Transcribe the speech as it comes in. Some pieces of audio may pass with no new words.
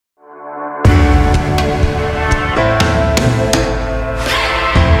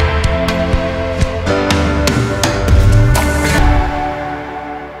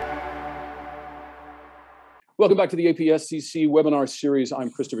Welcome back to the APSCC webinar series.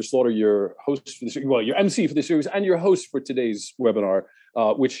 I'm Christopher Slaughter, your host for this, well, your MC for the series and your host for today's webinar,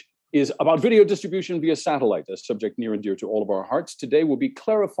 which is about video distribution via satellite, a subject near and dear to all of our hearts. Today, we'll be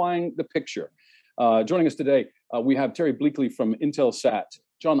clarifying the picture. Joining us today, we have Terry Bleakley from Intelsat,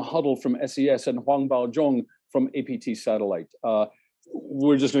 John Huddle from SES, and Huang Baozhong from APT Satellite.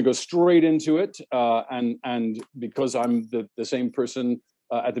 We're just going to go straight into it, and because I'm the same person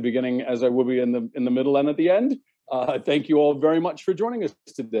at the beginning as I will be in the middle and at the end, thank you all very much for joining us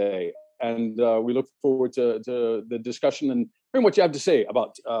today, and we look forward to the discussion and hearing what you have to say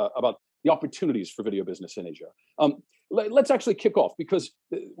about the opportunities for video business in Asia. Let's actually kick off, because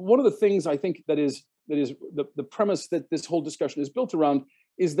one of the things I think that is the premise that this whole discussion is built around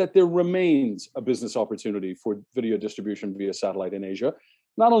is that there remains a business opportunity for video distribution via satellite in Asia.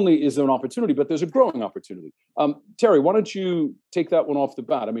 Not only is there an opportunity, but there's a growing opportunity. Terry, why don't you take that one off the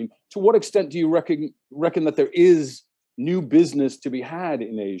bat? I mean, to what extent do you reckon that there is new business to be had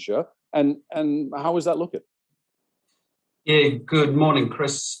in Asia, and how is that looking? Yeah, good morning,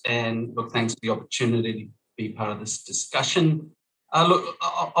 Chris, and look, thanks for the opportunity to be part of this discussion. Look,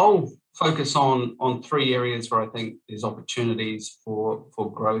 I'll focus on three areas where I think there's opportunities for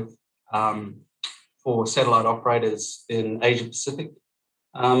growth for satellite operators in Asia Pacific.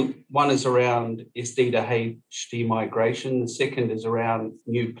 One is around SD to HD migration. The second is around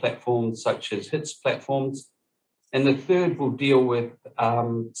new platforms such as HITS platforms. And the third will deal with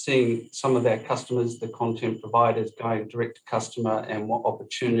seeing some of our customers, the content providers, going direct to customer and what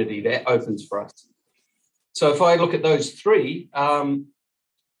opportunity that opens for us. So if I look at those three,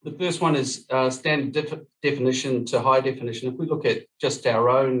 the first one is standard definition to high definition. If we look at just our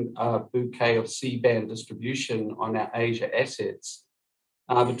own bouquet of C-band distribution on our Asia assets,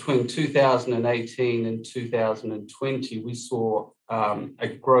 between 2018 and 2020, we saw a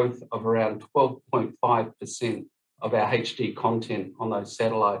growth of around 12.5% of our HD content on those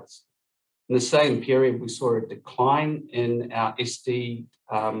satellites. In the same period, we saw a decline in our SD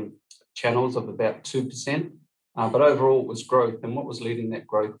channels of about 2%, but overall it was growth. And what was leading that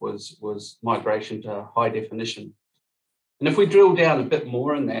growth was migration to high definition. And if we drill down a bit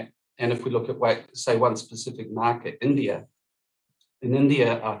more in that, and if we look at, say, one specific market, India. In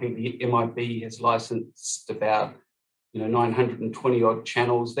India, I think the MIB has licensed about 920 odd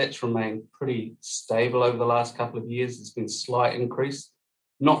channels. That's remained pretty stable over the last couple of years. There's been a slight increase.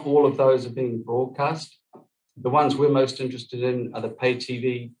 Not all of those are being broadcast. The ones we're most interested in are the pay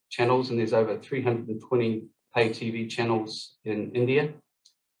TV channels, and there's over 320 pay TV channels in India.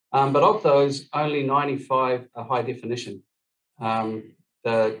 But of those, only 95 are high definition.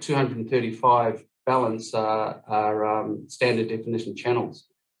 The 235 balance are standard definition channels.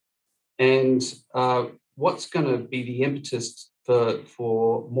 And what's going to be the impetus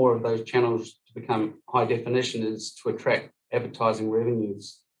for more of those channels to become high definition is to attract advertising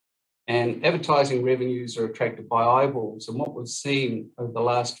revenues. And advertising revenues are attracted by eyeballs. And what we've seen over the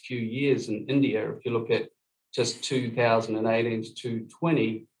last few years in India, if you look at just 2018 to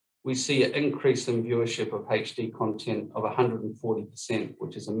 2020, we see an increase in viewership of HD content of 140%,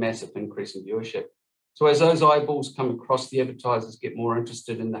 which is a massive increase in viewership. So as those eyeballs come across, the advertisers get more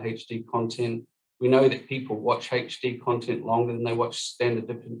interested in the HD content. We know that people watch HD content longer than they watch standard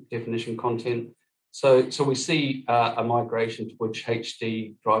definition content. So we see a migration towards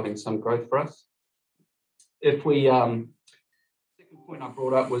HD driving some growth for us. If we, second point I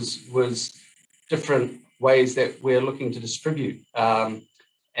brought up was different ways that we're looking to distribute.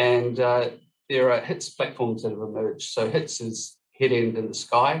 And there are HITS platforms that have emerged. So HITS is head end in the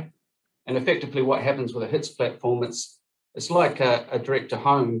sky. And effectively what happens with a HITS platform, it's like a direct to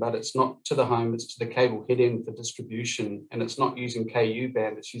home, but it's not to the home, it's to the cable head end for distribution. And it's not using KU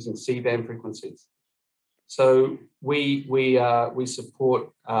band, it's using C-band frequencies. So we support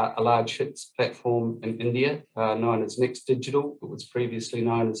a large HITS platform in India known as Next Digital. It was previously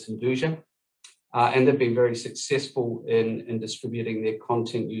known as Hinduja. And they've been very successful in distributing their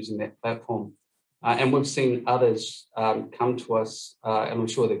content using that platform. And we've seen others come to us, and I'm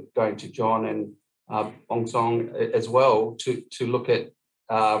sure they're going to John and Baozhong as well, to look at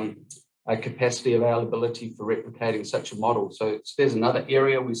a capacity availability for replicating such a model. So there's another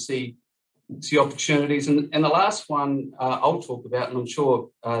area we see opportunities. And the last one I'll talk about, and I'm sure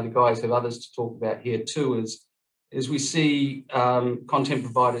the guys have others to talk about here too, is we see content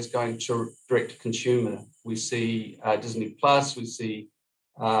providers going to direct to consumer. We see Disney Plus, we see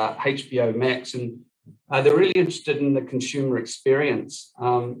HBO Max, and they're really interested in the consumer experience.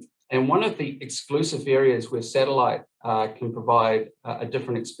 And one of the exclusive areas where satellite can provide a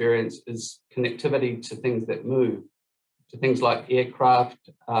different experience is connectivity to things that move, to things like aircraft,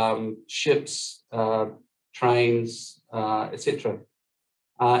 ships, trains, etc.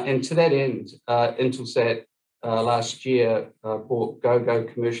 And to that end, Intelsat last year bought GoGo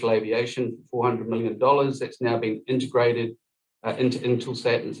Commercial Aviation for $400 million. That's now been integrated into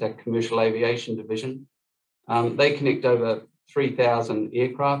Intelsat. It's our commercial aviation division. They connect over 3,000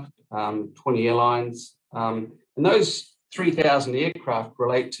 aircraft, 20 airlines, and those 3,000 aircraft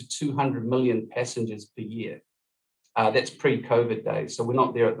relate to 200 million passengers per year. That's pre-COVID days, so we're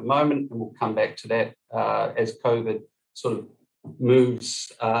not there at the moment, and we'll come back to that as COVID sort of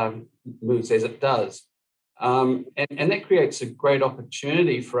moves as it does. And that creates a great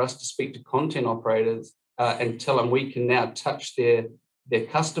opportunity for us to speak to content operators and tell them we can now touch their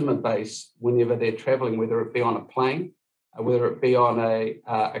customer base whenever they're traveling, whether it be on a plane, whether it be on a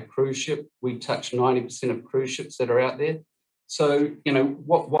cruise ship. We touch 90% of cruise ships that are out there. So, you know,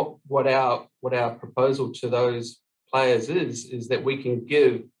 what our proposal to those players is that we can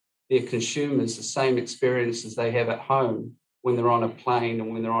give their consumers the same experience as they have at home when they're on a plane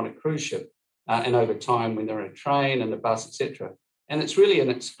and when they're on a cruise ship, and over time when they're in a train and a bus, etc. And it's really an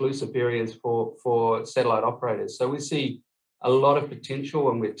exclusive areas for satellite operators. So we see a lot of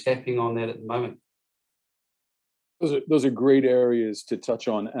potential, and we're tapping on that at the moment. Those are great areas to touch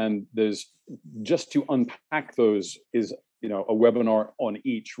on, and there's just to unpack those is, you know, a webinar on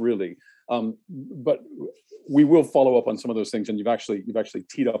each really. But we will follow up on some of those things, and you've actually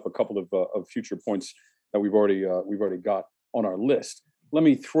teed up a couple of future points that we've already got on our list. Let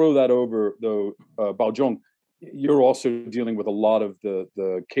me throw that over though, Bao Zhong. You're also dealing with a lot of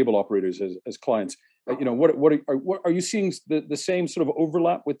the cable operators as clients. You know, what are you seeing the same sort of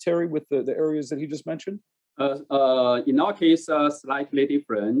overlap with Terry with the areas that he just mentioned? In our case, slightly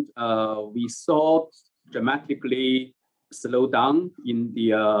different. We saw dramatically slow down in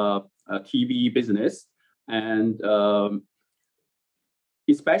the TV business, and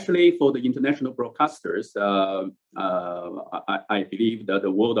especially for the international broadcasters. I believe that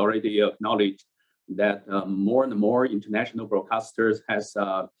the world already acknowledged that more and more international broadcasters has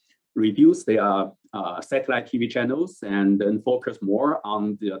reduced their satellite TV channels and then focus more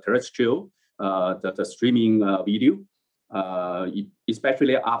on the terrestrial, the streaming video,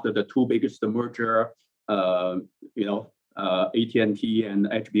 especially after the two biggest merger, AT&T and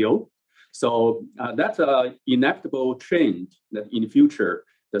HBO. So that's an inevitable trend that in the future,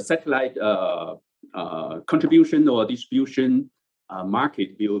 the satellite contribution or distribution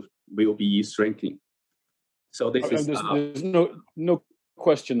market will be shrinking. So this is there's no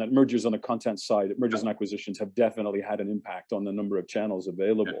question that mergers on the content side, mergers and acquisitions have definitely had an impact on the number of channels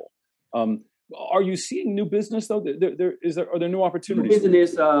available. Are you seeing new business though? Are there new opportunities? New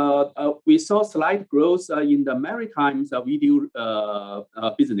business, we saw slight growth in the maritime video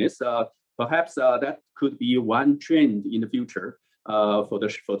business. Perhaps that could be one trend in the future for the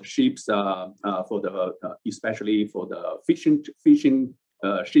ships, especially for the fishing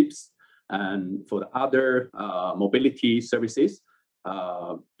ships, and for the other mobility services.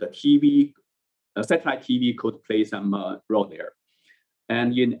 The satellite TV could play some role there.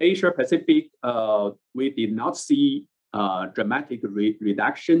 And in Asia Pacific, we did not see dramatic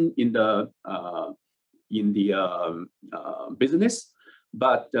reduction in the business,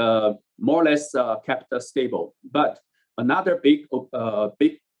 but more or less kept stable. But another big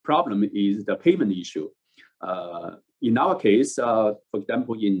problem is the payment issue. In our case, for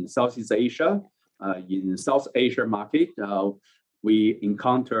example, in Southeast Asia, in South Asia market, we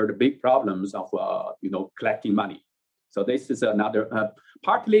encountered big problems of collecting money. So this is another,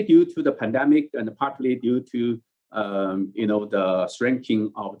 partly due to the pandemic and partly due to the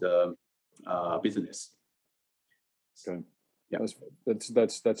shrinking of the business. Okay, yeah,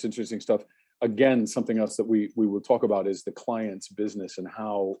 that's interesting stuff. Again, something else that we will talk about is the client's business and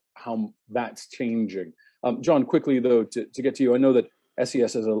how that's changing. John, quickly though, to get to you, I know that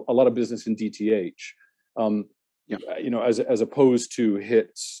SES has a lot of business in DTH. As opposed to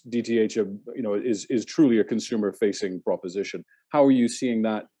hits, DTH, is truly a consumer-facing proposition. How are you seeing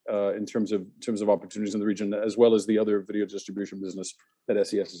that in terms of opportunities in the region, as well as the other video distribution business that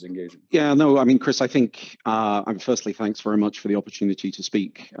SES is engaged in? Yeah, no, I mean, Chris, I think, firstly, thanks very much for the opportunity to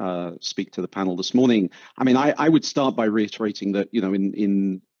speak to the panel this morning. I mean, I would start by reiterating that,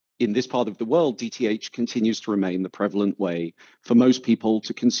 in this part of the world, DTH continues to remain the prevalent way for most people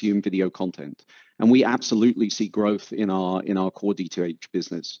to consume video content. And we absolutely see growth in our core DTH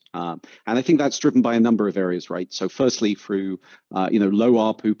business. And I think that's driven by a number of areas, right? So firstly, through low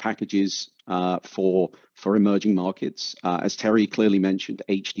ARPU packages for emerging markets, as Terry clearly mentioned,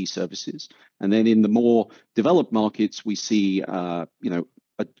 HD services. And then in the more developed markets, we see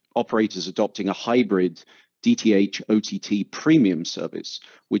operators adopting a hybrid DTH OTT premium service,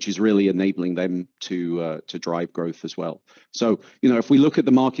 which is really enabling them to drive growth as well. So, if we look at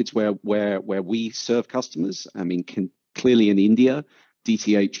the markets where we serve customers, I mean, clearly in India,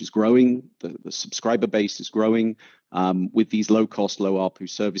 DTH is growing, the subscriber base is growing with these low cost, low ARPU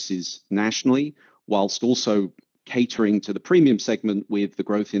services nationally, whilst also catering to the premium segment with the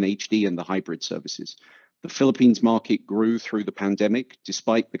growth in HD and the hybrid services. The Philippines market grew through the pandemic,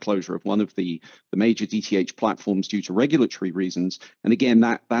 despite the closure of one of the major DTH platforms due to regulatory reasons. And again,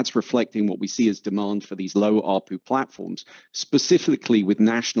 that's reflecting what we see as demand for these low ARPU platforms, specifically with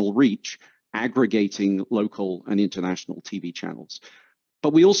national reach, aggregating local and international TV channels.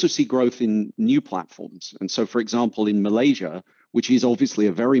 But we also see growth in new platforms. And so, for example, in Malaysia, which is obviously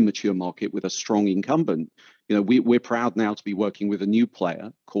a very mature market with a strong incumbent, we're proud now to be working with a new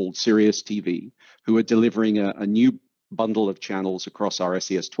player called Sirius TV, who are delivering a new bundle of channels across our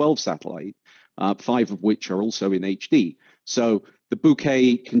SES-12 satellite, 5 of which are also in HD. So the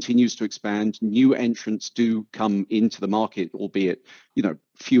bouquet continues to expand. New entrants do come into the market, albeit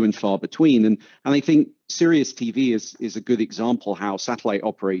few and far between. And I think Sirius TV is a good example how satellite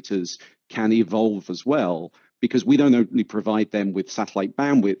operators can evolve as well, because we don't only provide them with satellite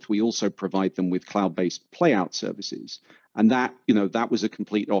bandwidth, we also provide them with cloud-based playout services. And that was a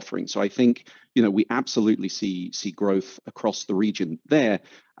complete offering. So I think, we absolutely see growth across the region there.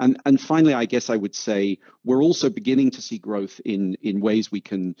 And finally, I guess I would say we're also beginning to see growth in ways we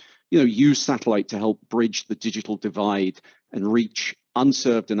can, use satellite to help bridge the digital divide and reach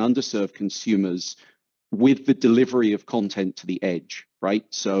unserved and underserved consumers with the delivery of content to the edge, right?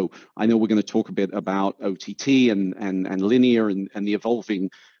 So I know we're going to talk a bit about OTT and linear and the evolving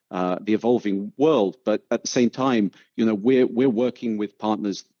world, but at the same time, we're working with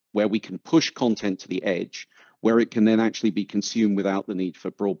partners where we can push content to the edge, where it can then actually be consumed without the need for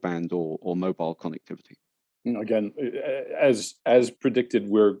broadband or mobile connectivity. Again, as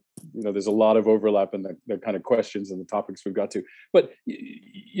predicted, there's a lot of overlap in the kind of questions and the topics we've got to. But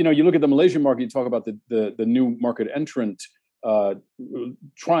you look at the Malaysian market, you talk about the new market entrant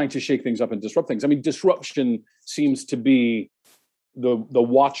trying to shake things up and disrupt things. I mean, disruption seems to be the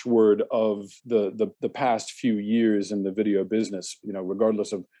watchword of the past few years in the video business.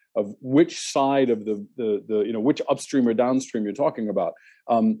 Regardless of which side of the which upstream or downstream you're talking about.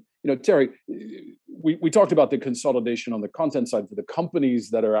 Terry, we talked about the consolidation on the content side for the companies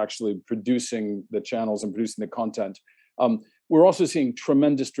that are actually producing the channels and producing the content. We're also seeing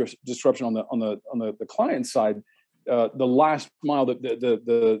tremendous disruption on the client side. The last mile,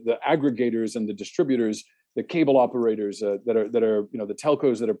 the aggregators and the distributors, the cable operators that are the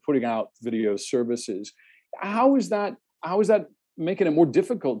telcos that are putting out video services. How is that making it more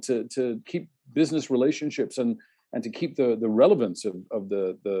difficult to keep business relationships and to keep the relevance of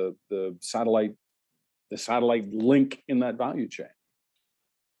the satellite link in that value chain?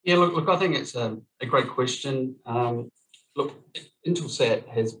 Yeah, look, I think it's a great question. Look, Intelsat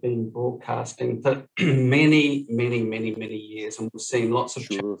has been broadcasting for many years, and we've seen lots of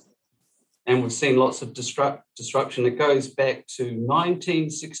and we've seen lots of disruption. It goes back to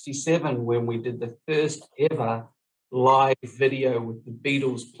 1967 when we did the first ever live video with the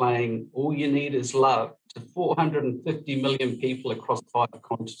Beatles playing All You Need Is Love to 450 million people across 5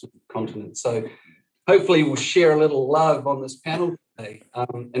 continents. So hopefully we'll share a little love on this panel today.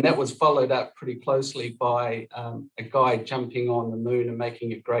 And that was followed up pretty closely by a guy jumping on the moon and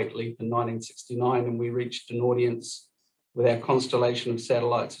making a great leap in 1969. And we reached an audience with our constellation of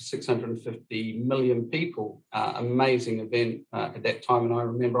satellites of 650 million people. Amazing event at that time. And I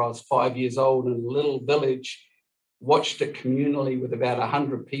remember I was 5 years old in a little village, watched it communally with about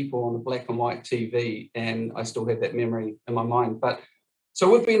 100 people on a black and white TV, and I still have that memory in my mind. But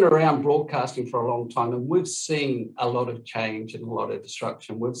so we've been around broadcasting for a long time, and we've seen a lot of change and a lot of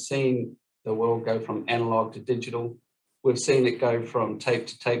disruption. We've seen the world go from analog to digital. We've seen it go from tape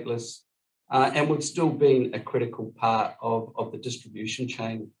to tapeless, and we've still been a critical part of the distribution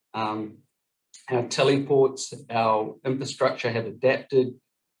chain. Our teleports, our infrastructure have adapted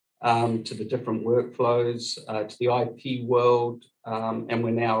to the different workflows, to the IP world, and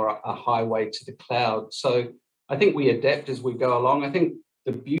we're now a highway to the cloud. So I think we adapt as we go along. I think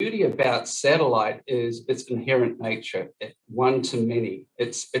the beauty about satellite is its inherent nature, one to many.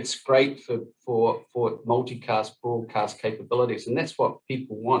 It's great for multicast broadcast capabilities, and that's what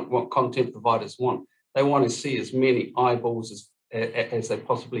people want, what content providers want. They want to see as many eyeballs as they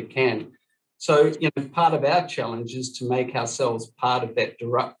possibly can. So, part of our challenge is to make ourselves part of that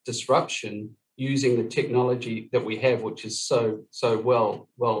disruption using the technology that we have, which is so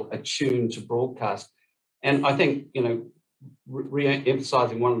well attuned to broadcast. And I think,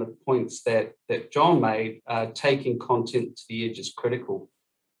 re-emphasizing one of the points that John made, taking content to the edge is critical.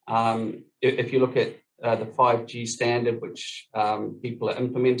 If you look at the 5G standard, which people are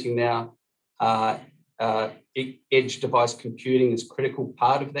implementing now, edge device computing is a critical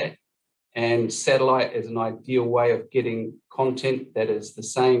part of that. And satellite is an ideal way of getting content that is the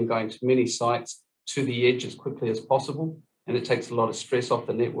same going to many sites to the edge as quickly as possible. And it takes a lot of stress off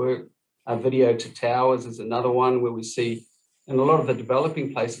the network. Video to towers is another one where we see in a lot of the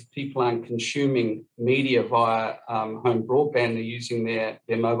developing places, people aren't consuming media via home broadband. They're using their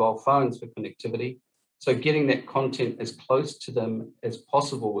mobile phones for connectivity. So getting that content as close to them as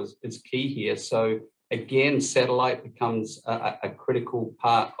possible is key here. So again, satellite becomes a critical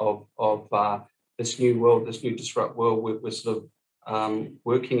part of this new world, this new disrupt world we're sort of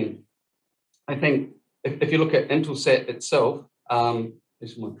working in. I think if you look at Intelsat itself,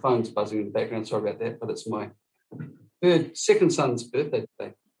 my phone's buzzing in the background, sorry about that, but it's my second son's birthday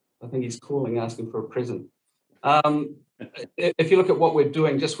today. I think he's calling, asking for a present. If you look at what we're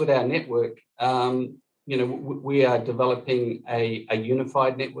doing just with our network, we are developing a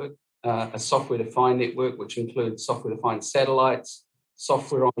unified network, a software-defined network, which includes software-defined satellites,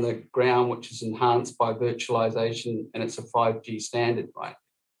 software on the ground, which is enhanced by virtualization, and it's a 5G standard, right?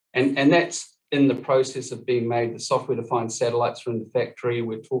 And that's in the process of being made. The software-defined satellites are in the factory.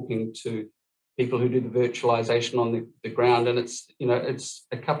 We're talking to people who do the virtualization on the ground, and it's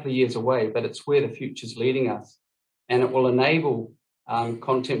a couple of years away, but it's where the future's leading us, and it will enable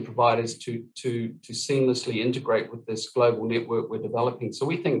content providers to seamlessly integrate with this global network we're developing. So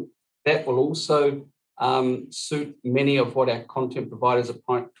we think that will also suit many of what our content providers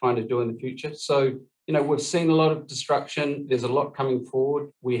are trying to do in the future. So we've seen a lot of disruption. There's a lot coming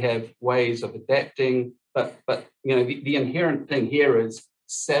forward. We have ways of adapting, but the inherent thing here is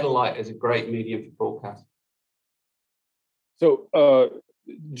satellite is a great medium for broadcast. So,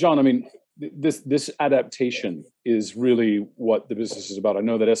 John, I mean, this adaptation is really what the business is about. I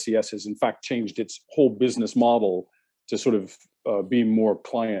know that SES has in fact changed its whole business model to sort of be more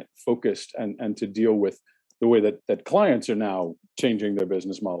client focused and to deal with the way that clients are now changing their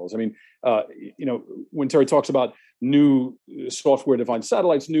business models. I mean, when Terry talks about new software-defined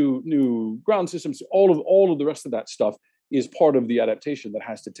satellites, new ground systems, all of the rest of that stuff is part of the adaptation that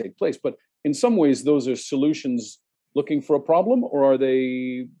has to take place. But in some ways, those are solutions looking for a problem, or are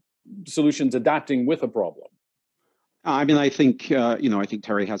they solutions adapting with a problem? I mean, I think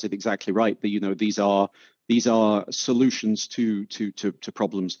Terry has it exactly right. These are solutions to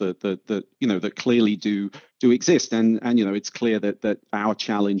problems that clearly do exist, and it's clear that our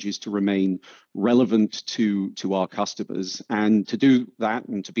challenge is to remain relevant to our customers, and to do that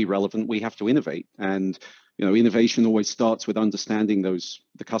and to be relevant, we have to innovate. And innovation always starts with understanding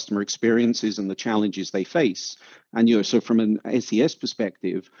the customer experiences and the challenges they face. And so from an SES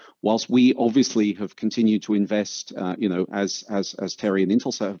perspective, whilst we obviously have continued to invest, as Terry and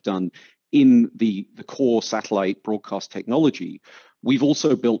Intelsat have done in the core satellite broadcast technology, we've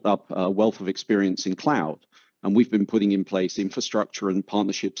also built up a wealth of experience in cloud. And we've been putting in place infrastructure and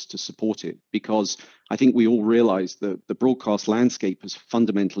partnerships to support it, because I think we all realize that the broadcast landscape has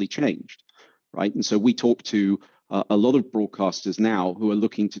fundamentally changed, right? And so we talk to a lot of broadcasters now who are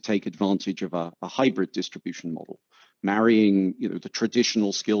looking to take advantage of a hybrid distribution model, marrying the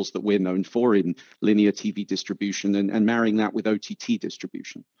traditional skills that we're known for in linear TV distribution and marrying that with OTT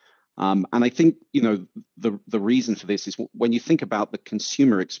distribution. And I think the reason for this is when you think about the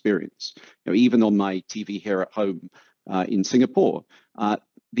consumer experience, even on my TV here at home in Singapore,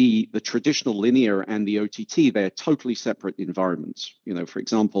 the traditional linear and the OTT, they're totally separate environments. For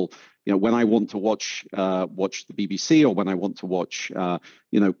example, when I want to watch the BBC, or when I want to watch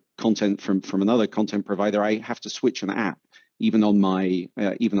content from another content provider, I have to switch an app, even on my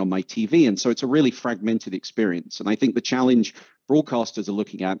TV. And so it's a really fragmented experience. And I think the challenge broadcasters are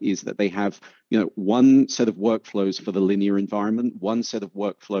looking at is that they have one set of workflows for the linear environment, one set of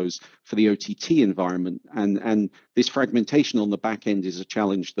workflows for the OTT environment, and this fragmentation on the back end is a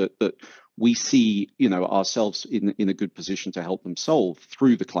challenge that we see ourselves in a good position to help them solve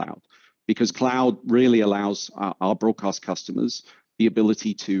through the cloud, because cloud really allows our broadcast customers the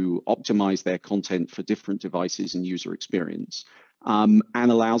ability to optimize their content for different devices and user experience, and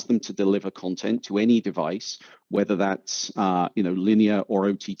allows them to deliver content to any device, whether that's linear or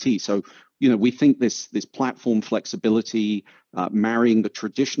OTT. So we think this platform flexibility, marrying the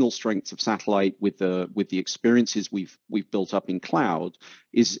traditional strengths of satellite with the experiences we've built up in cloud,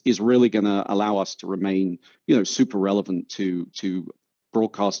 is really going to allow us to remain super relevant to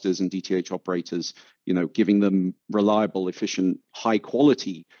broadcasters and DTH operators, giving them reliable, efficient, high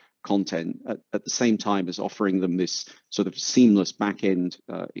quality content at the same time as offering them this sort of seamless back-end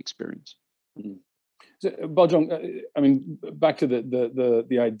experience. Mm-hmm. So, Baozhong, I mean, back to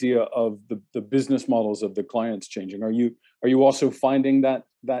the idea of the business models of the clients changing. Are you also finding that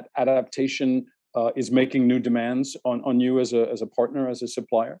adaptation is making new demands on you as a partner, as a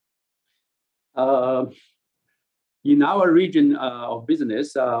supplier? In our region of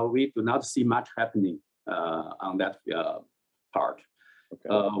business, we do not see much happening on that part.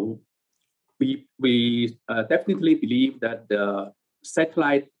 Okay. We definitely believe that the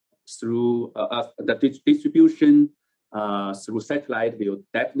satellite through the distribution through satellite will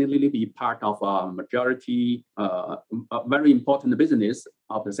definitely be part of a majority, a very important business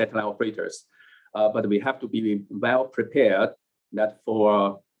of the satellite operators. But we have to be well prepared that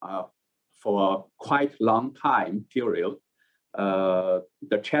for quite long time period,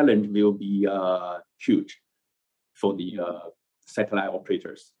 the challenge will be huge for the satellite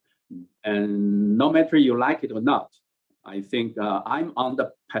operators. And no matter you like it or not, I think I'm on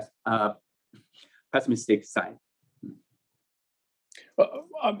the pessimistic side.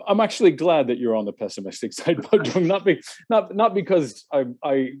 I'm actually glad that you're on the pessimistic side, Baozhong, not because I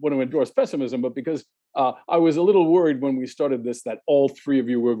want to endorse pessimism, but because I was a little worried when we started this that all three of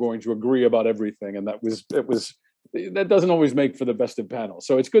you were going to agree about everything, and that doesn't always make for the best of panels.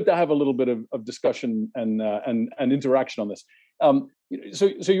 So it's good to have a little bit of discussion and interaction on this. So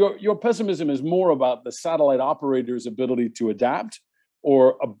your pessimism is more about the satellite operators' ability to adapt,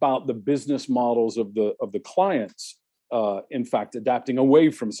 or about the business models of the clients, in fact, adapting away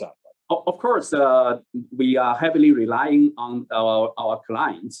from satellite? Of course, we are heavily relying on our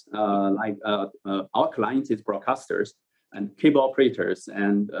clients. Our clients is broadcasters and cable operators,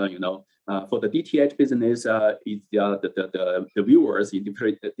 and for the DTH business, is the viewers in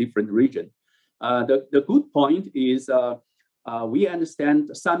different region. The good point is we understand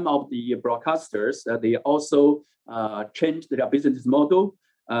some of the broadcasters they also changed their business model.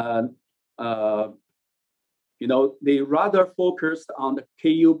 They rather focused on the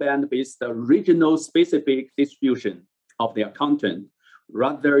KU band-based regional specific distribution of their content,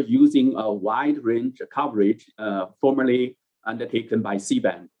 rather using a wide range coverage formerly undertaken by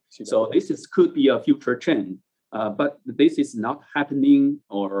C-band. So this could be a future trend, but this is not happening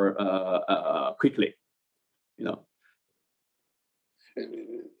or quickly.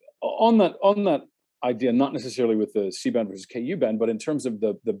 On that idea, not necessarily with the C-band versus KU band, but in terms of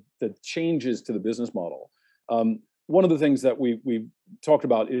the changes to the business model. One of the things that we've talked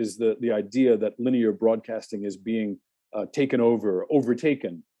about is the idea that linear broadcasting is being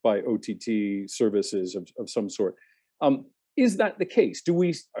overtaken by OTT services of some sort. Is that the case?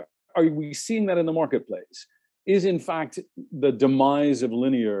 Are we seeing that in the marketplace? Is in fact the demise of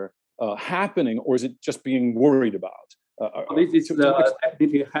linear happening, or is it just being worried about? This is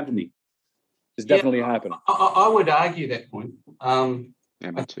definitely happening. It's definitely happening. I would argue that point.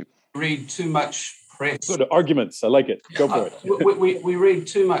 Yeah, me too. Read too much press. Good arguments. I like it. Go for it. We read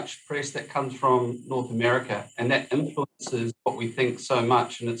too much press that comes from North America, and that influences what we think so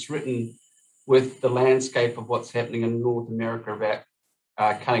much. And it's written with the landscape of what's happening in North America about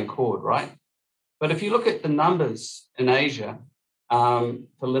cutting cord, right? But if you look at the numbers in Asia for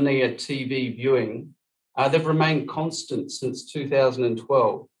linear TV viewing, they've remained constant since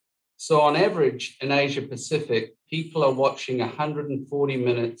 2012. So on average in Asia Pacific, people are watching 140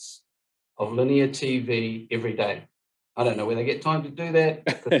 minutes of linear TV every day. I don't know where they get time to do that.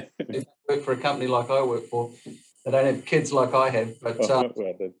 They work for a company like I work for. They don't have kids like I have. But so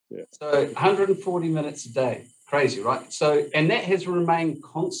 140 minutes a day. Crazy, right? So, and that has remained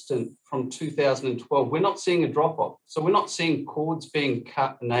constant from 2012. We're not seeing a drop-off. So we're not seeing cords being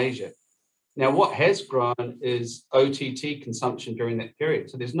cut in Asia. Now, what has grown is OTT consumption during that period.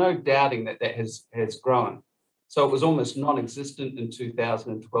 So there's no doubting that has grown. So it was almost non-existent in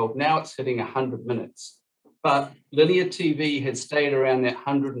 2012. Now it's hitting 100 minutes. But linear TV has stayed around that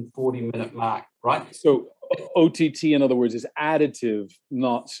 140-minute mark, right? So OTT, in other words, is additive,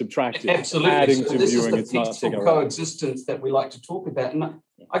 not subtractive. Absolutely. Adding so to this viewing, is the peaceful coexistence that we like to talk about. And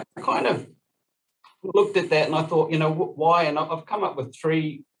I kind of looked at that and I thought, why? And I've come up with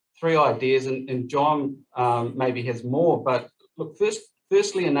three ideas, and John maybe has more. But look,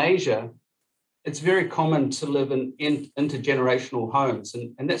 firstly, in Asia, it's very common to live in intergenerational homes,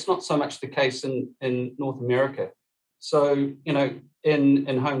 and that's not so much the case in North America. So,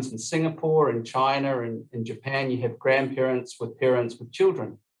 in homes in Singapore and China and in Japan, you have grandparents with parents with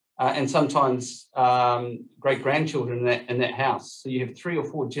children, and sometimes great-grandchildren in that house. So you have 3 or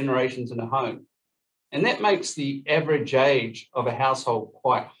 4 generations in a home. And that makes the average age of a household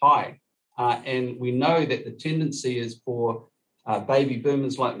quite high. And we know that the tendency is for baby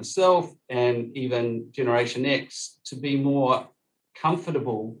boomers like myself and even Generation X to be more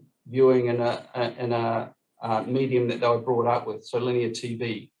comfortable viewing in a medium that they were brought up with. So linear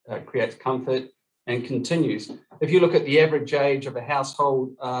TV creates comfort and continues. If you look at the average age of a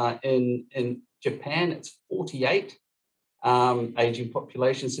household in Japan, it's 48. Aging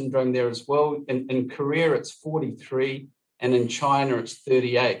population syndrome there as well. In Korea, it's 43, and in China, it's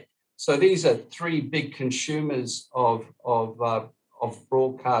 38. So these are three big consumers of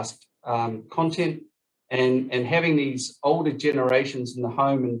broadcast content, and having these older generations in the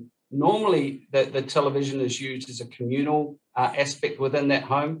home. And normally, the television is used as a communal aspect within that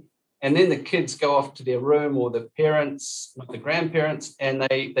home. And then the kids go off to their room, or the parents, the grandparents, and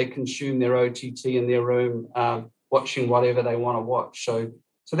they consume their OTT in their room, watching whatever they want to watch. So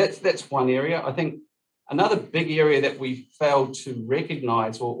that's one area. I think another big area that we failed to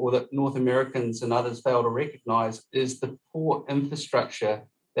recognize, or that North Americans and others fail to recognize, is the poor infrastructure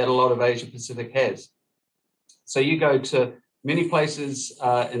that a lot of Asia Pacific has. So you go to many places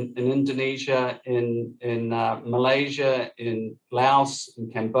in Indonesia, in Malaysia, in Laos,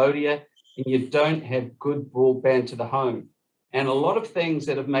 in Cambodia, and you don't have good broadband to the home. And a lot of things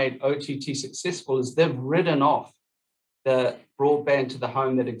that have made OTT successful is they've ridden off the broadband to the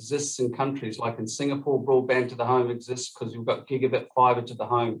home that exists in countries like in Singapore. Broadband to the home exists because you've got gigabit fiber to the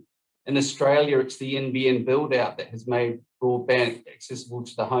home. In Australia, it's the NBN build out that has made broadband accessible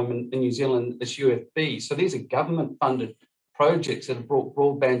to the home. In New Zealand, it's UFB. So these are government funded projects that have brought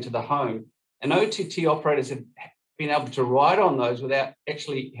broadband to the home, and OTT operators have been able to ride on those without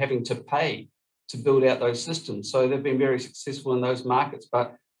actually having to pay to build out those systems. So they've been very successful in those markets.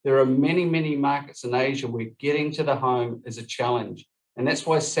 But there are many, many markets in Asia where getting to the home is a challenge. And that's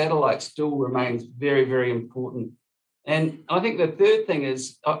why satellite still remains very, very important. And I think the third thing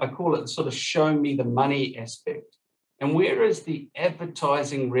is, I call it sort of show me the money aspect. And where is the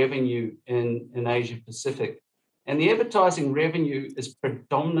advertising revenue in Asia Pacific? And the advertising revenue is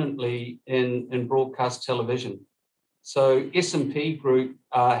predominantly in broadcast television. So S&P Group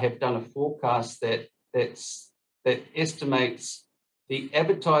have done a forecast that estimates the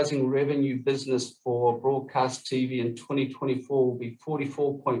advertising revenue business for broadcast TV in 2024 will be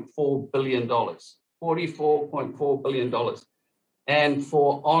 $44.4 billion. $44.4 billion. And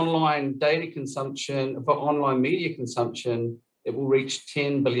for online data consumption, for online media consumption, it will reach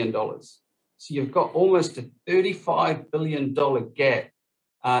 $10 billion. So you've got almost a $35 billion gap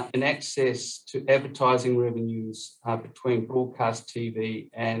in access to advertising revenues between broadcast TV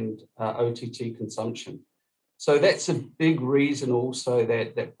and OTT consumption. So that's a big reason also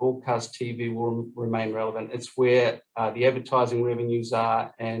that broadcast TV will remain relevant. It's where the advertising revenues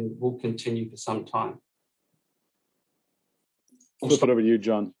are and will continue for some time. I'll flip it over to you,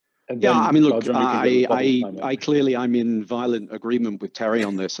 John. Yeah, I mean, look, I clearly I'm in violent agreement with Terry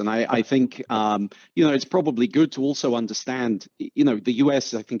on this, and I think you know, it's probably good to also understand, you know, the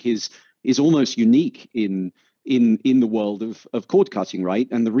US I think is almost unique in the world of cord cutting, right?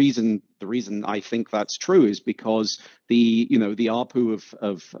 And the reason I think that's true is because the ARPU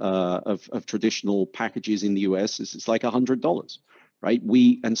of traditional packages in the US is like $100. Right,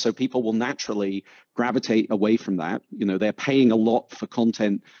 and so people will naturally gravitate away from that. You know, they're paying a lot for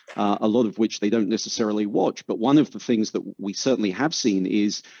content, a lot of which they don't necessarily watch. But one of the things that we certainly have seen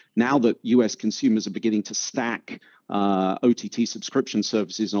is now that US consumers are beginning to stack OTT subscription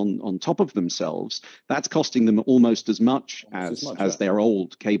services on top of themselves, that's costing them almost as much as their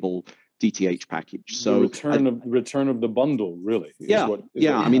old cable DTH package. So return of the bundle, really.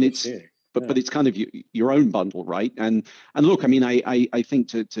 I mean, it's. But it's kind of your own bundle, right? And look, I mean, I think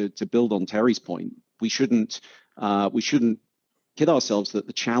to build on Terry's point, we shouldn't kid ourselves that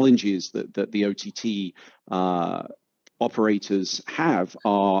the challenges that the OTT operators have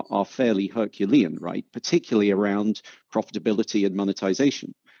are fairly Herculean, right? Particularly around profitability and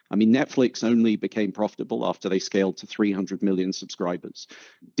monetization. I mean, Netflix only became profitable after they scaled to 300 million subscribers.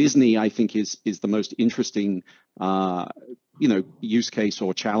 Disney, I think, is the most interesting use case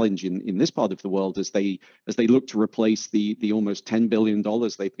or challenge in this part of the world as they look to replace the almost $10 billion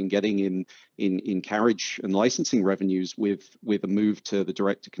they've been getting in carriage and licensing revenues with a move to the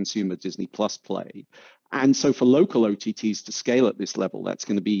direct-to-consumer Disney Plus play. And so for local OTTs to scale at this level, that's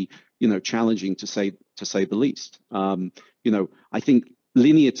going to be challenging to say the least. I think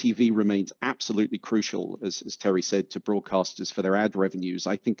linear TV remains absolutely crucial, as Terry said, to broadcasters for their ad revenues.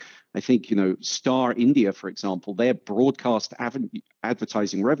 I think Star India, for example, their broadcast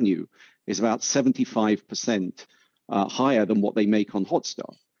advertising revenue is about 75% higher than what they make on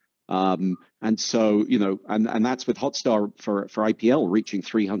Hotstar. And so, and that's with Hotstar for IPL reaching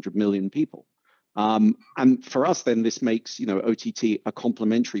 300 million people. And for us, then this makes, you know, OTT a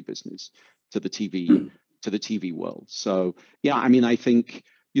complementary business to the TV world. So yeah, I mean, I think,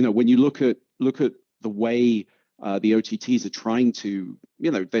 you know, when you look at the way the OTTs are trying to,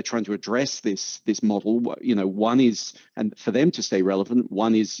 you know, they're trying to address this model. You know, one is, and for them to stay relevant,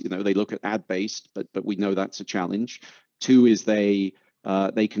 one is, you know, they look at ad-based, but we know that's a challenge. Two is they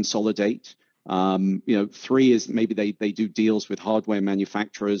consolidate. You know, three is maybe they do deals with hardware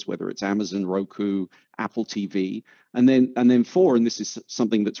manufacturers, whether it's Amazon, Roku, Apple TV, and then four, and this is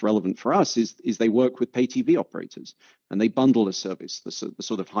something that's relevant for us, is they work with pay TV operators and they bundle a service, the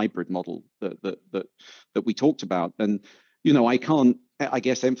sort of hybrid model that we talked about. And you know, I can't, I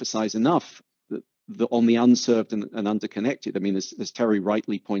guess, emphasize enough that on the unserved and underconnected. I mean, as Terry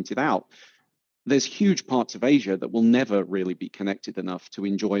rightly pointed out, there's huge parts of Asia that will never really be connected enough to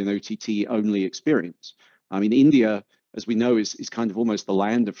enjoy an OTT-only experience. I mean, India, as we know, is kind of almost the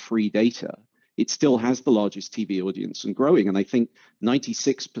land of free data. It still has the largest TV audience and growing. And I think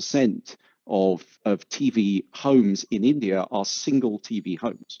 96% of TV homes in India are single TV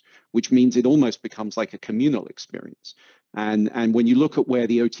homes, which means it almost becomes like a communal experience. And when you look at where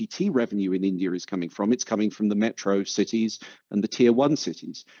the OTT revenue in India is coming from, it's coming from the metro cities and the tier 1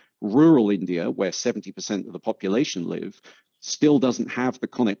 cities. Rural India, where 70% of the population live, still doesn't have the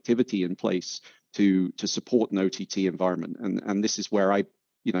connectivity in place to support an OTT environment. And this is where I,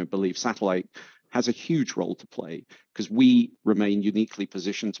 you know, believe satellite has a huge role to play, because we remain uniquely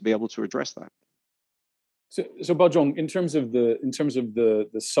positioned to be able to address that. So Bajong, in terms of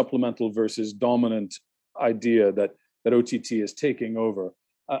the supplemental versus dominant idea that OTT is taking over,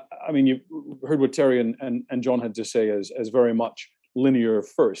 I mean, you heard what Terry and John had to say as very much linear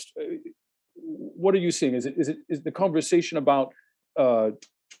first. What are you seeing? Is the conversation about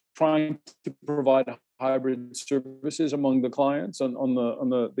trying to provide hybrid services among the clients on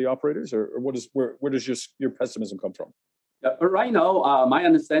the operators, or where does your pessimism come from? Right now, my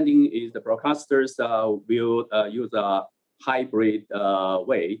understanding is the broadcasters will use a hybrid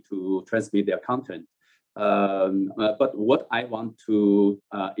way to transmit their content. But what I want to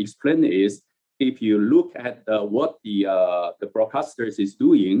explain is, if you look at what the broadcasters is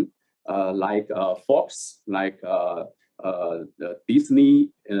doing, like Fox, like Disney,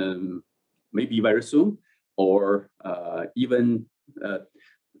 maybe very soon, or even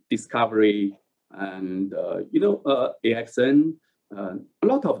Discovery and AXN, a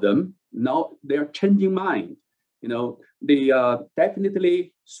lot of them now they're changing mind. You know, they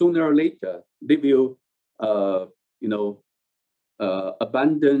definitely sooner or later they will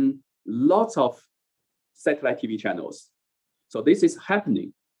abandon lots of satellite TV channels. So this is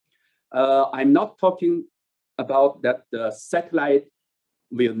happening. I'm not talking about that the satellite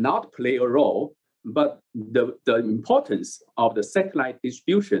will not play a role, but the importance of the satellite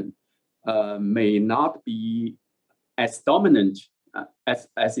distribution may not be as dominant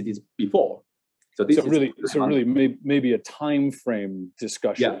as it is before. So this really maybe a time frame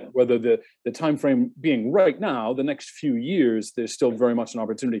discussion. Yeah. Whether the time frame being right now, the next few years, there's still very much an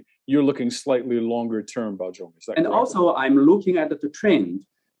opportunity. You're looking slightly longer term, Bajong. Is that and correct? Also, I'm looking at the trend.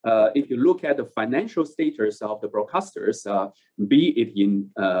 If you look at the financial status of the broadcasters, be it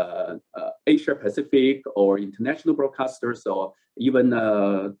in Asia Pacific or international broadcasters, or even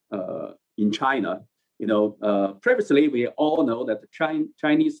in China, previously we all know that the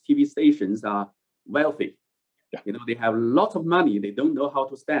Chinese TV stations are wealthy. Yeah. They have lots of money. They don't know how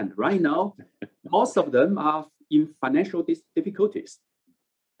to spend. Right now, most of them are in financial difficulties.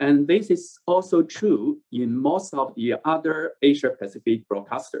 And this is also true in most of the other Asia Pacific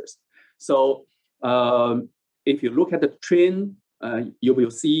broadcasters. So if you look at the trend, you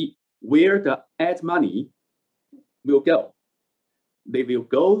will see where the ad money will go. They will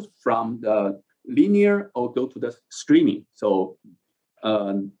go from the linear or go to the streaming. So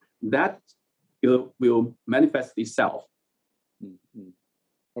that will manifest itself. Mm-hmm.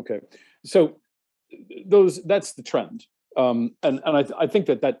 Okay, so that's the trend. And I think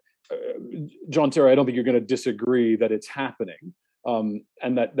that John, Terry, I don't think you're going to disagree that it's happening, and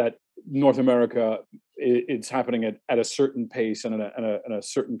that North America, it's happening at a certain pace and a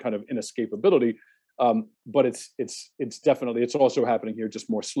certain kind of inescapability. But it's definitely, it's also happening here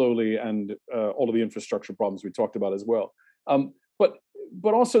just more slowly, and all of the infrastructure problems we talked about as well.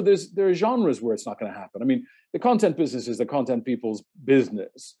 But also there are genres where it's not going to happen. I mean, the content business is the content people's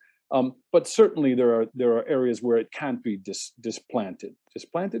business. But certainly there are areas where it can't be displanted.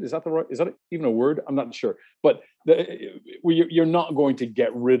 Displanted, is that even a word? I'm not sure. But you're not going to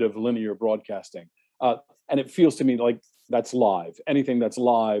get rid of linear broadcasting. And it feels to me like that's live. Anything that's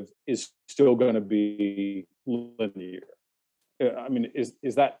live is still going to be linear. I mean,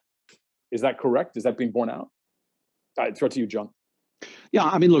 is that Is that correct? Is that being borne out? I throw it to you, John. Yeah,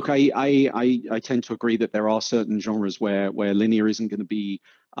 I mean, look, I tend to agree that there are certain genres where linear isn't going to be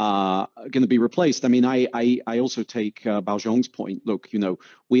replaced. I mean, I also take Baozhong's point. Look,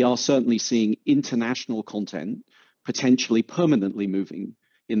 we are certainly seeing international content potentially permanently moving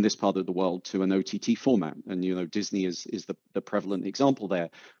in this part of the world to an OTT format, and Disney is the prevalent example there.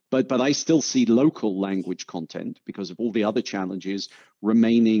 But I still see local language content, because of all the other challenges,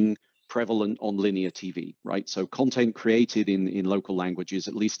 remaining prevalent on linear TV, right? So content created in local languages,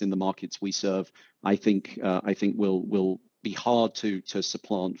 at least in the markets we serve, I think will be hard to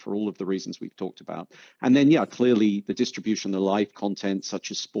supplant for all of the reasons we've talked about. And then, yeah, clearly the distribution of live content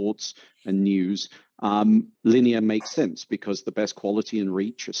such as sports and news, linear makes sense because the best quality and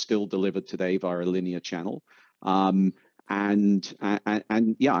reach are still delivered today via a linear channel. And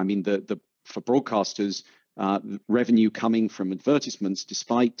yeah, I mean, for broadcasters, revenue coming from advertisements,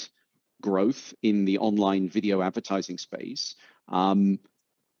 despite growth in the online video advertising space,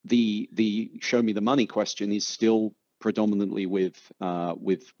 the show me the money question is still predominantly with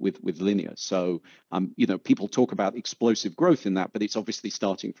linear. So people talk about explosive growth in that, but it's obviously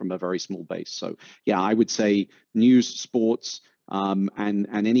starting from a very small base. So yeah, I would say news, sports, and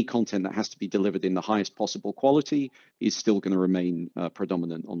any content that has to be delivered in the highest possible quality is still going to remain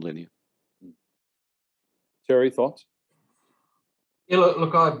predominant on linear. Terry, thoughts? Yeah,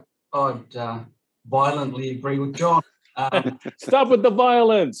 look, I'd violently agree with John. Stop with the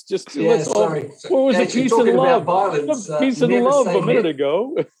violence. Just let's sorry. What was Actually, peace and love? Violence, peace and love a minute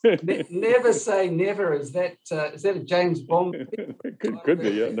ago. Never say never. Is that a James Bond? Could be.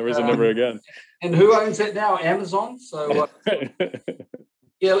 Yeah, there is a never again. And who owns it now? Amazon. So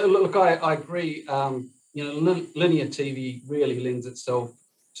yeah, look, I agree. Linear TV really lends itself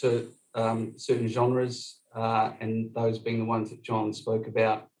to certain genres, and those being the ones that John spoke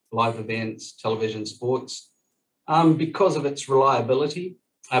about: live events, television, sports. Because of its reliability,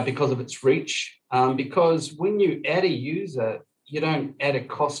 because of its reach, because when you add a user, you don't add a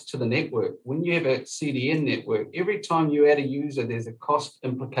cost to the network. When you have a CDN network, every time you add a user, there's a cost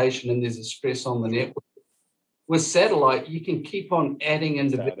implication and there's a stress on the network. With satellite, you can keep on adding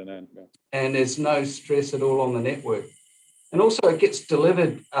individuals, and there's no stress at all on the network. And also it gets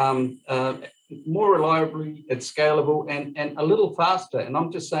delivered more reliably, it's scalable and a little faster. And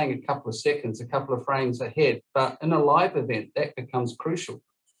I'm just saying a couple of seconds, a couple of frames ahead. But in a live event, that becomes crucial,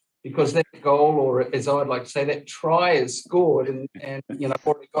 because that goal, or as I would like to say, that try is scored, and I've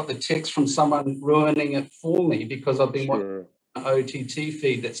already got the text from someone ruining it for me because I've been watching an OTT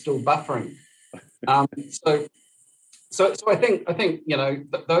feed that's still buffering. So I think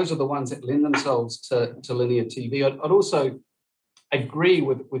those are the ones that lend themselves to linear TV. I'd also agree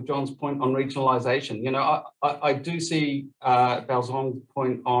with John's point on regionalization. I do see Baozhong's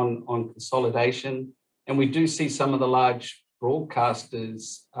point on consolidation, and we do see some of the large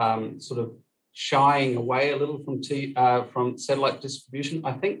broadcasters sort of shying away a little from satellite distribution.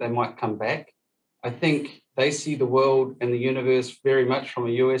 I think they might come back. I think they see the world and the universe very much from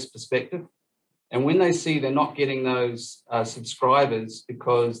a US perspective. And when they see they're not getting those subscribers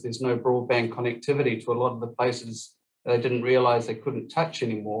because there's no broadband connectivity to a lot of the places they didn't realize they couldn't touch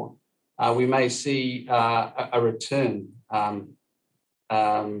anymore, we may see a return to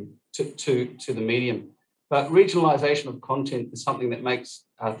the medium. But regionalization of content is something that makes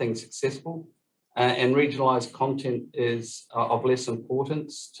things successful, and regionalized content is of less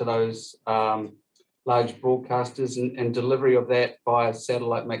importance to those large broadcasters, and delivery of that via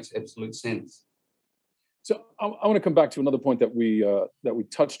satellite makes absolute sense. So I want to come back to another point that we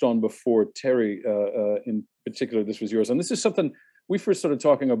touched on before, Terry. In particular, this was yours, and this is something we first started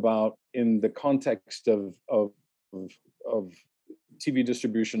talking about in the context of TV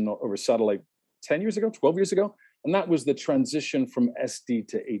distribution over satellite 10 years ago, 12 years ago, and that was the transition from SD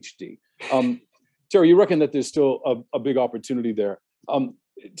to HD. Terry, you reckon that there's still a big opportunity there?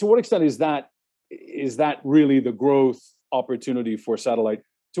 To what extent is that really the growth opportunity for satellite?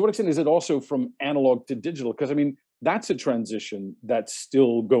 To what extent is it also from analog to digital? Because I mean, that's a transition that's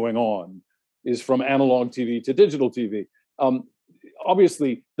still going on, is from analog TV to digital TV.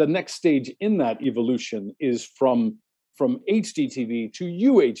 Obviously, the next stage in that evolution is from HD TV to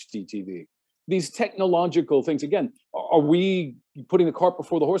UHD TV. These technological things, again, are we putting the cart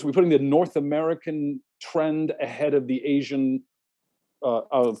before the horse? Are we putting the North American trend ahead of the Asian?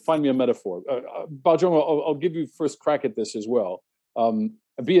 Find me a metaphor. Baozhong, I'll give you first crack at this as well.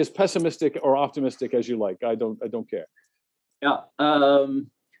 Be as pessimistic or optimistic as you like. I don't care. Yeah,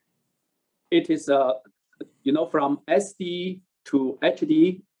 it is from SD to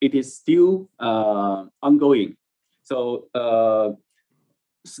HD, it is still ongoing. So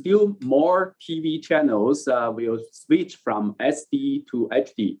still more TV channels will switch from SD to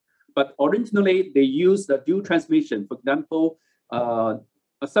HD. But originally, they use the dual transmission. For example,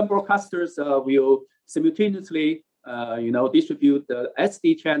 some broadcasters will simultaneously distribute the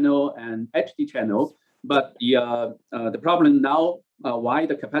SD channel and HD channel. But the problem now, why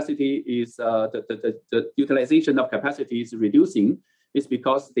the capacity is the utilization of capacity is reducing, is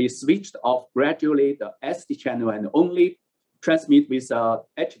because they switched off gradually the SD channel and only transmit with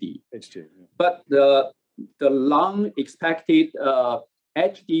HD. Yeah. But the long expected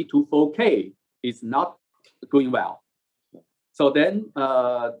HD to 4K is not going well. So then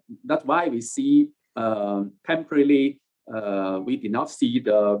that's why we see temporarily we did not see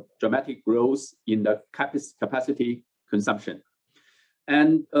the dramatic growth in the capacity consumption.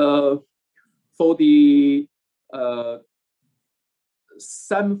 And for the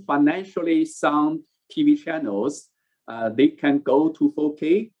some financially sound TV channels, they can go to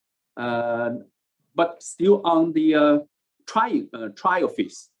 4K, but still on the trial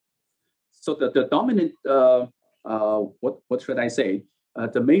phase. So the dominant, what should I say?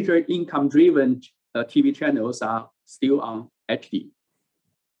 The major income-driven TV channels are still on HD.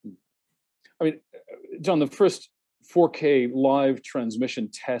 I mean, John, the first 4K live transmission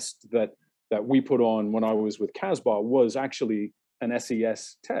test that we put on when I was with Casbah was actually an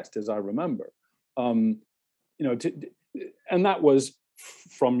SES test, as I remember. And that was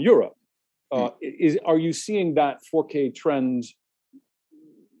from Europe. Are you seeing that 4K trend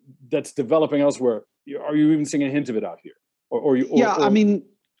that's developing elsewhere? Are you even seeing a hint of it out here? I mean,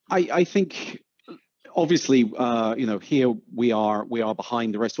 I think obviously, here we are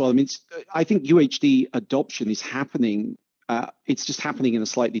behind the rest. Well, I mean, I think UHD adoption is happening. It's just happening in a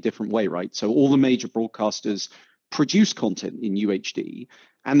slightly different way, right? So all the major broadcasters produce content in UHD,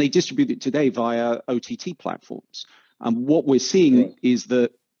 and they distribute it today via OTT platforms. What we're seeing is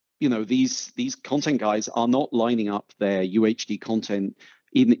that these content guys are not lining up their UHD content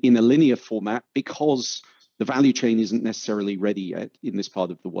in a linear format because the value chain isn't necessarily ready yet in this part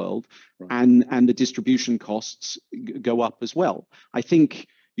of the world, and the distribution costs go up as well. I think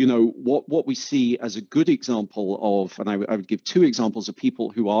what we see as a good example of, and I would give two examples of people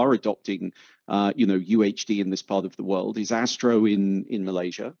who are adopting UHD in this part of the world, is Astro in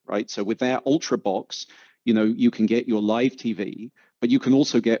Malaysia, right? So with their Ultra box, you can get your live TV, but you can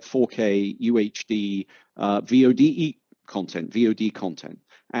also get 4K UHD VOD content.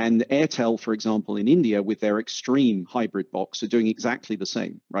 And Airtel, for example, in India, with their Extreme hybrid box, are doing exactly the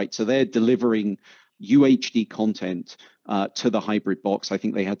same, right? So they're delivering UHD content to the hybrid box. I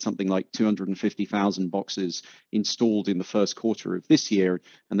think they had something like 250,000 boxes installed in the first quarter of this year,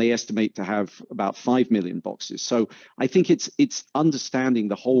 and they estimate to have about 5 million boxes. So I think it's understanding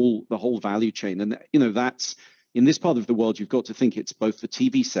the whole value chain, and that's in this part of the world. You've got to think it's both the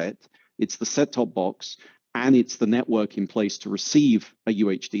TV set, it's the set-top box, and it's the network in place to receive a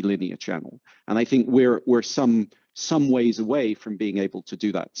UHD linear channel. And I think we're some ways away from being able to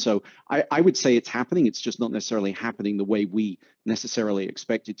do that. So I would say it's happening. It's just not necessarily happening the way we necessarily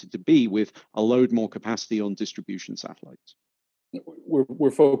expect it to be, with a load more capacity on distribution satellites.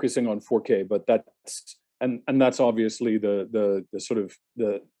 We're focusing on 4K, but that's obviously the sort of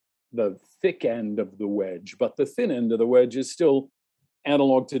the thick end of the wedge. But the thin end of the wedge is still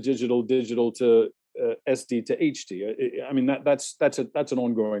analog to digital, digital to SD to HD. I mean, that's an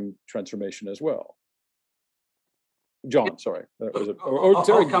ongoing transformation as well. John, sorry.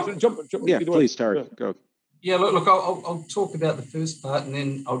 Terry, jump. Yeah, please, Terry, go. Yeah, look, I'll talk about the first part, and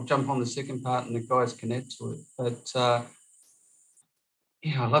then I'll jump on the second part, and the guys can add to it. But I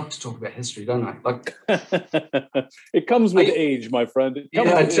love to talk about history, don't I? Like, it comes with age, my friend.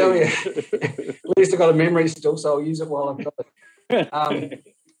 I tell you. At least I've got a memory still, so I'll use it while I've got it.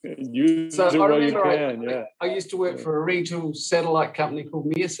 Use it while you can. I used to work for a regional satellite company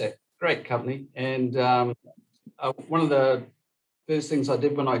called Measat, great company, and one of the first things I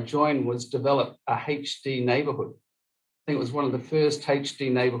did when I joined was develop a HD neighborhood. I think it was one of the first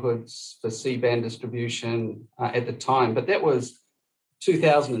HD neighborhoods for C-band distribution at the time, but that was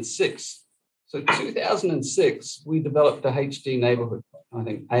 2006. So 2006, we developed a HD neighborhood. I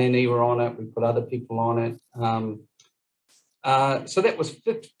think A&E were on it. We put other people on it. So that was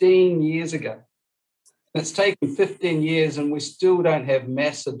 15 years ago. It's taken 15 years, and we still don't have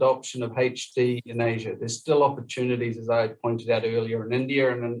mass adoption of HD in Asia. There's still opportunities, as I pointed out earlier, in India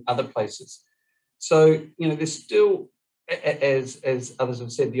and in other places. So, there's still, as others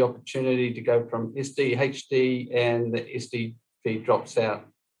have said, the opportunity to go from SD, HD, and the SD feed drops out.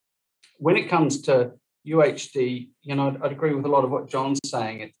 When it comes to UHD, I'd agree with a lot of what John's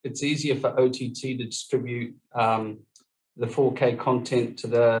saying. It's easier for OTT to distribute the 4K content to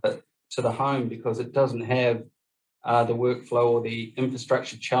the home, because it doesn't have the workflow or the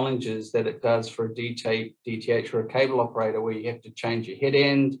infrastructure challenges that it does for a DTH or a cable operator, where you have to change your head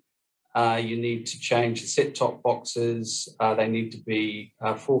end, you need to change the set-top boxes, they need to be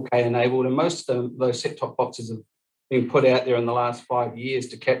 4K enabled, and most of those set-top boxes have been put out there in the last 5 years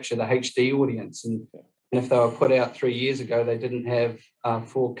to capture the HD audience, and if they were put out 3 years ago, they didn't have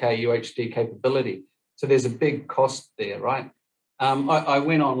 4K UHD capability. So there's a big cost there, right? I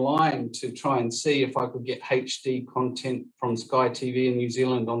went online to try and see if I could get HD content from Sky TV in New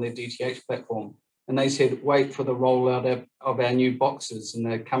Zealand on their DTH platform. And they said, wait for the rollout of our new boxes in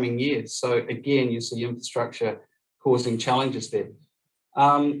the coming years. So again, you see infrastructure causing challenges there.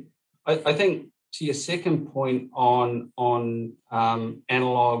 I think to your second point on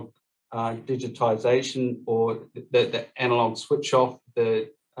analog digitization, or the analog switch off, there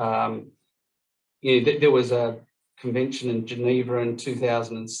was a convention in Geneva in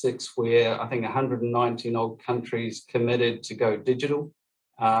 2006 where I think 119 old countries committed to go digital.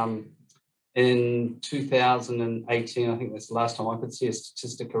 In 2018, I think that's the last time I could see a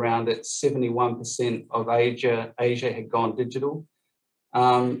statistic around it, 71% of Asia had gone digital.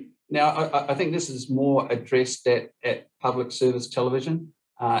 Now, I think this is more addressed at public service television,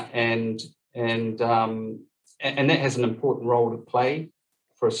 and that has an important role to play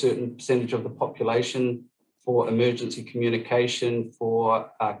for a certain percentage of the population, for emergency communication, for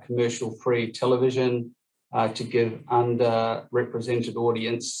commercial-free television, to give underrepresented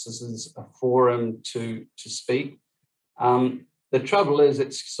audiences a forum to speak. The trouble is,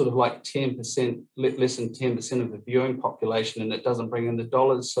 it's sort of like 10%, less than 10% of the viewing population, and it doesn't bring in the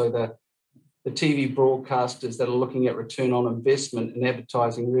dollars. So the TV broadcasters that are looking at return on investment and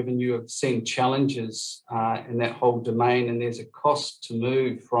advertising revenue have seen challenges in that whole domain, and there's a cost to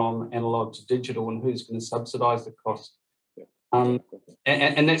move from analog to digital, and who's going to subsidise the cost?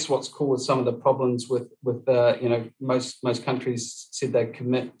 And that's what's caused some of the problems with most countries said they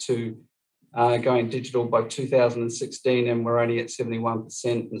commit to going digital by 2016, and we're only at 71%,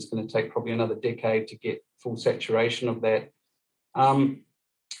 and it's going to take probably another decade to get full saturation of that.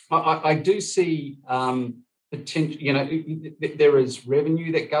 I do see potential. There is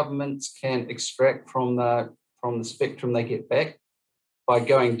revenue that governments can extract from the spectrum they get back by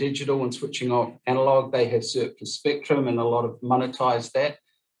going digital and switching off analog. They have surplus spectrum, and a lot of monetize that.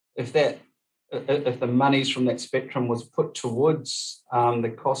 If the monies from that spectrum was put towards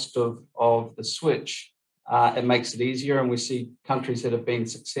the cost of the switch, it makes it easier. And we see countries that have been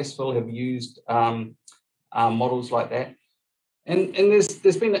successful have used models like that. And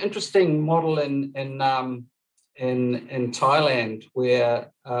there's been an interesting model in Thailand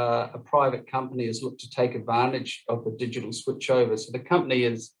where a private company has looked to take advantage of the digital switchover. So the company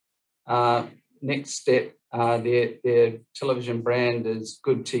is Next Step. Their television brand is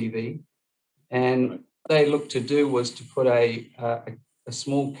Good TV, and they looked to do was to put a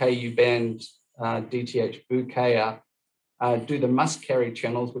small KU band DTH bouquet up, do the must-carry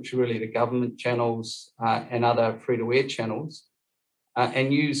channels, which are really the government channels and other free-to-air channels,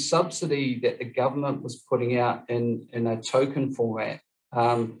 and use subsidy that the government was putting out in a token format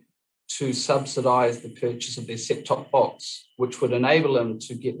to subsidise the purchase of their set-top box, which would enable them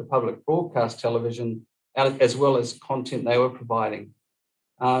to get the public broadcast television out, as well as content they were providing.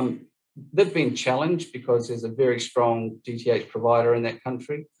 They've been challenged because there's a very strong DTH provider in that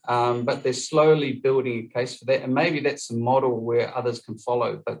country, but they're slowly building a case for that, and maybe that's a model where others can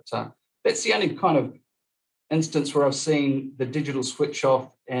follow. But that's the only kind of instance where I've seen the digital switch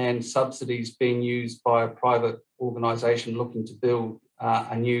off and subsidies being used by a private organisation looking to build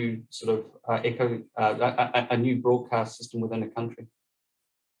a new sort of a new broadcast system within a country.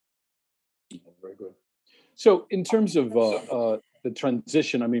 Very good. So in terms of the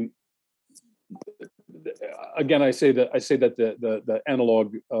transition, I mean, again, I say that the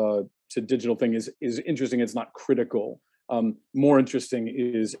analog to digital thing is interesting. It's not critical. More interesting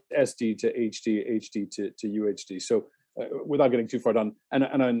is SD to HD, HD to UHD. So without getting too far down,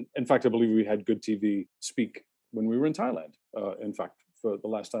 and in fact, I believe we had Good TV speak when we were in Thailand, in fact, for the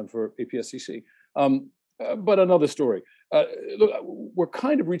last time for APSCC. But another story. Look, we're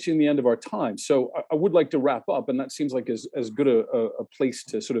kind of reaching the end of our time. So I would like to wrap up, and that seems like as good a place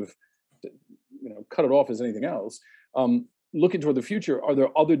to sort of cut it off as anything else. Looking toward the future, are there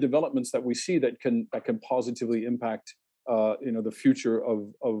other developments that we see that can positively impact the future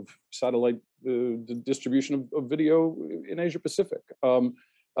of satellite distribution of video in Asia Pacific?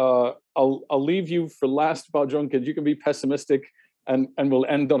 I'll leave you for last, Bao Zhong, because you can be pessimistic, and we'll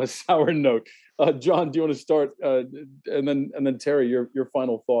end on a sour note. John, do you want to start, and then Terry, your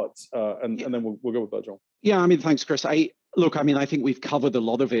final thoughts, and then we'll go with Bao Zhong. Yeah, I mean, thanks, Chris. Look, I mean, I think we've covered a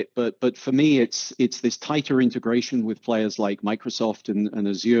lot of it, but for me, it's this tighter integration with players like Microsoft and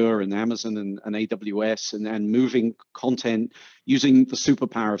Azure and Amazon and AWS and moving content using the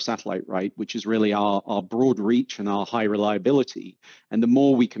superpower of satellite, right, which is really our broad reach and our high reliability. And the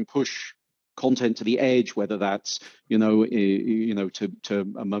more we can push content to the edge, whether that's to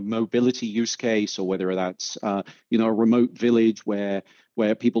a mobility use case, or whether that's a remote village where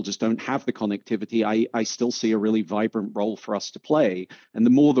people just don't have the connectivity, I still see a really vibrant role for us to play. And the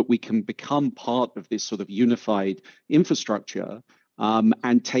more that we can become part of this sort of unified infrastructure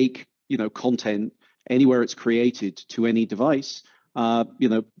and take content anywhere it's created to any device,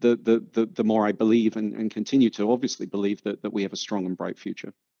 the more I believe and continue to obviously believe that we have a strong and bright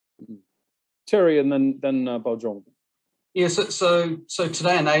future. Terry, and then Baozhong. Yeah, so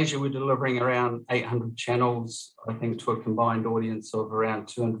today in Asia, we're delivering around 800 channels, I think, to a combined audience of around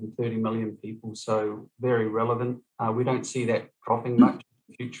 230 million people, so very relevant. We don't see that dropping much in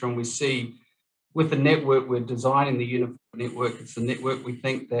the future, and we see with the network, we're designing the unified network. It's the network we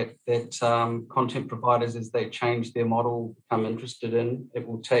think that content providers, as they change their model, become interested in. It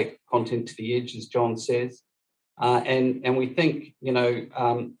will take content to the edge, as John says, and we think,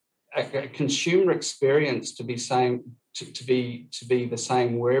 a consumer experience to be the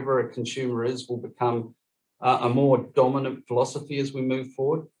same wherever a consumer is will become a more dominant philosophy as we move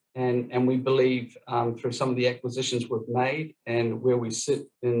forward. And we believe through some of the acquisitions we've made and where we sit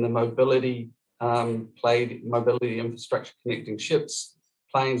in the mobility mobility infrastructure connecting ships,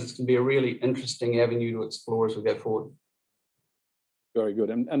 planes, it's going to be a really interesting avenue to explore as we go forward. Very good.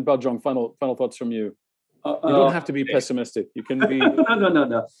 And Baozhong, final thoughts from you. You don't have to be pessimistic. You can be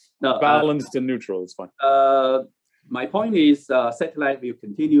no. Balanced and neutral. It's fine. My point is satellite will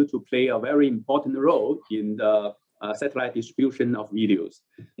continue to play a very important role in the satellite distribution of videos,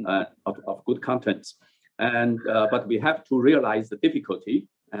 of good content. And but we have to realize the difficulty,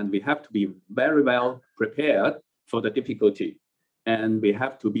 and we have to be very well prepared for the difficulty. And we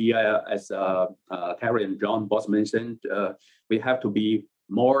have to be, as Terry and John both mentioned, we have to be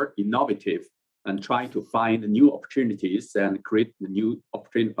more innovative and try to find new opportunities and create the new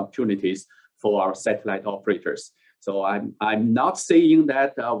opportunities for our satellite operators. So I'm not saying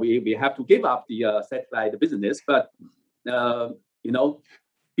that we have to give up the satellite business, but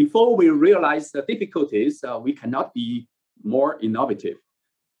before we realize the difficulties, we cannot be more innovative.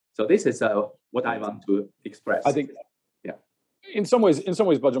 So this is what I want to express. I think, yeah. In some ways,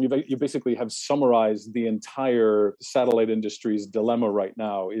 Baozhong, you basically have summarized the entire satellite industry's dilemma right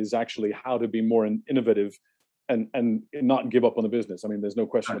now, is actually how to be more innovative and not give up on the business. I mean, there's no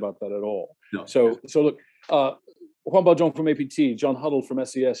question about that at all. No. So look, Juan Baozhong from APT, John Huddle from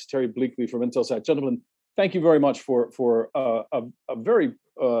SES, Terry Bleakley from Intelsat. Gentlemen, thank you very much for a very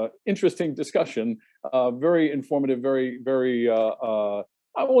interesting discussion, very informative, very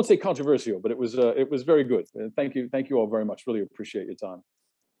I won't say controversial, but it was very good. Thank you all very much. Really appreciate your time.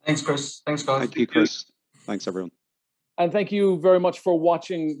 Thanks, Chris. Thanks, guys. Thank you, Chris. Thanks, everyone. And thank you very much for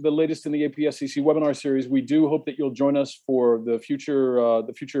watching the latest in the APSCC webinar series. We do hope that you'll join us for the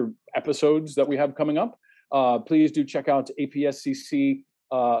future episodes that we have coming up. Please do check out APSCC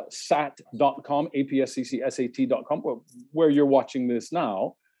sat.com, APSCCSAT.com, where you're watching this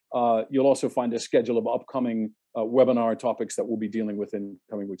now. You'll also find a schedule of upcoming webinar topics that we'll be dealing with in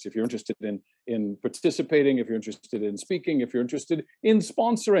coming weeks. If you're interested in participating, if you're interested in speaking, if you're interested in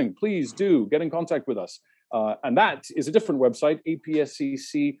sponsoring, please do get in contact with us. And that is a different website,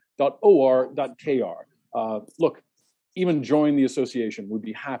 apscc.or.kr. Look, even join the association. We'd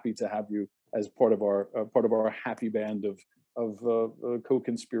be happy to have you as part of our happy band of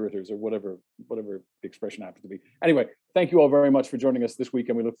co-conspirators, or whatever the expression happens to be. Anyway, thank you all very much for joining us this week,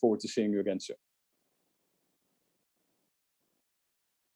 and we look forward to seeing you again soon.